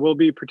 Yeah. So we'll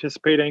be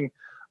participating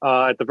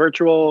at the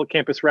virtual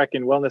Campus Rec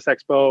and Wellness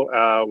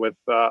Expo with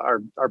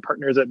our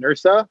partners at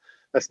NERSA.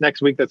 That's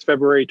next week. That's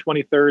February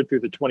 23rd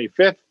through the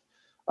 25th.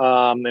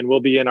 And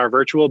we'll be in our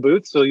virtual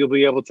booth. So you'll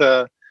be able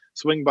to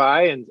swing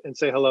by and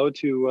say hello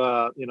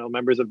to,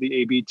 members of the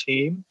AB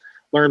team,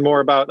 learn more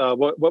about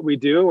what we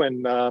do,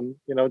 and,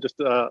 just,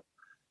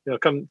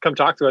 come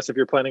talk to us if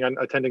you're planning on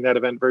attending that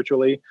event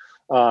virtually.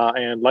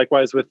 And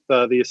likewise with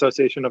the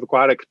Association of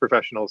Aquatics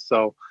Professionals.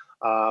 So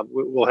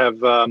we'll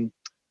have,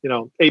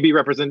 AB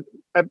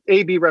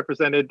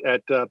represented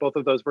at both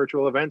of those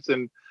virtual events.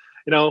 And,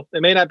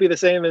 it may not be the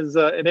same as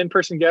an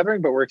in-person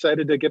gathering, but we're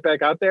excited to get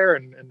back out there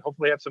and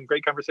hopefully have some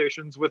great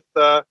conversations with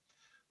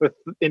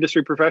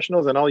industry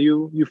professionals and all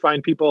you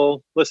fine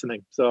people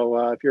listening.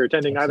 So if you're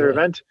attending either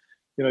event,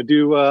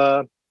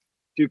 do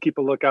keep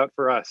a lookout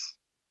for us.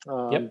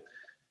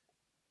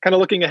 Kind of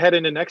looking ahead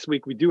into next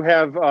week, we do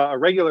have a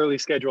regularly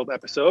scheduled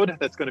episode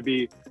that's going to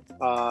be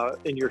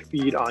in your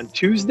feed on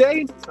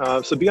Tuesday.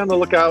 So be on the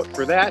lookout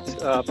for that.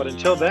 But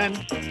until then,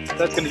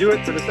 that's going to do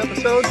it for this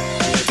episode.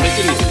 Take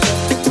it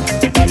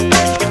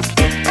easy.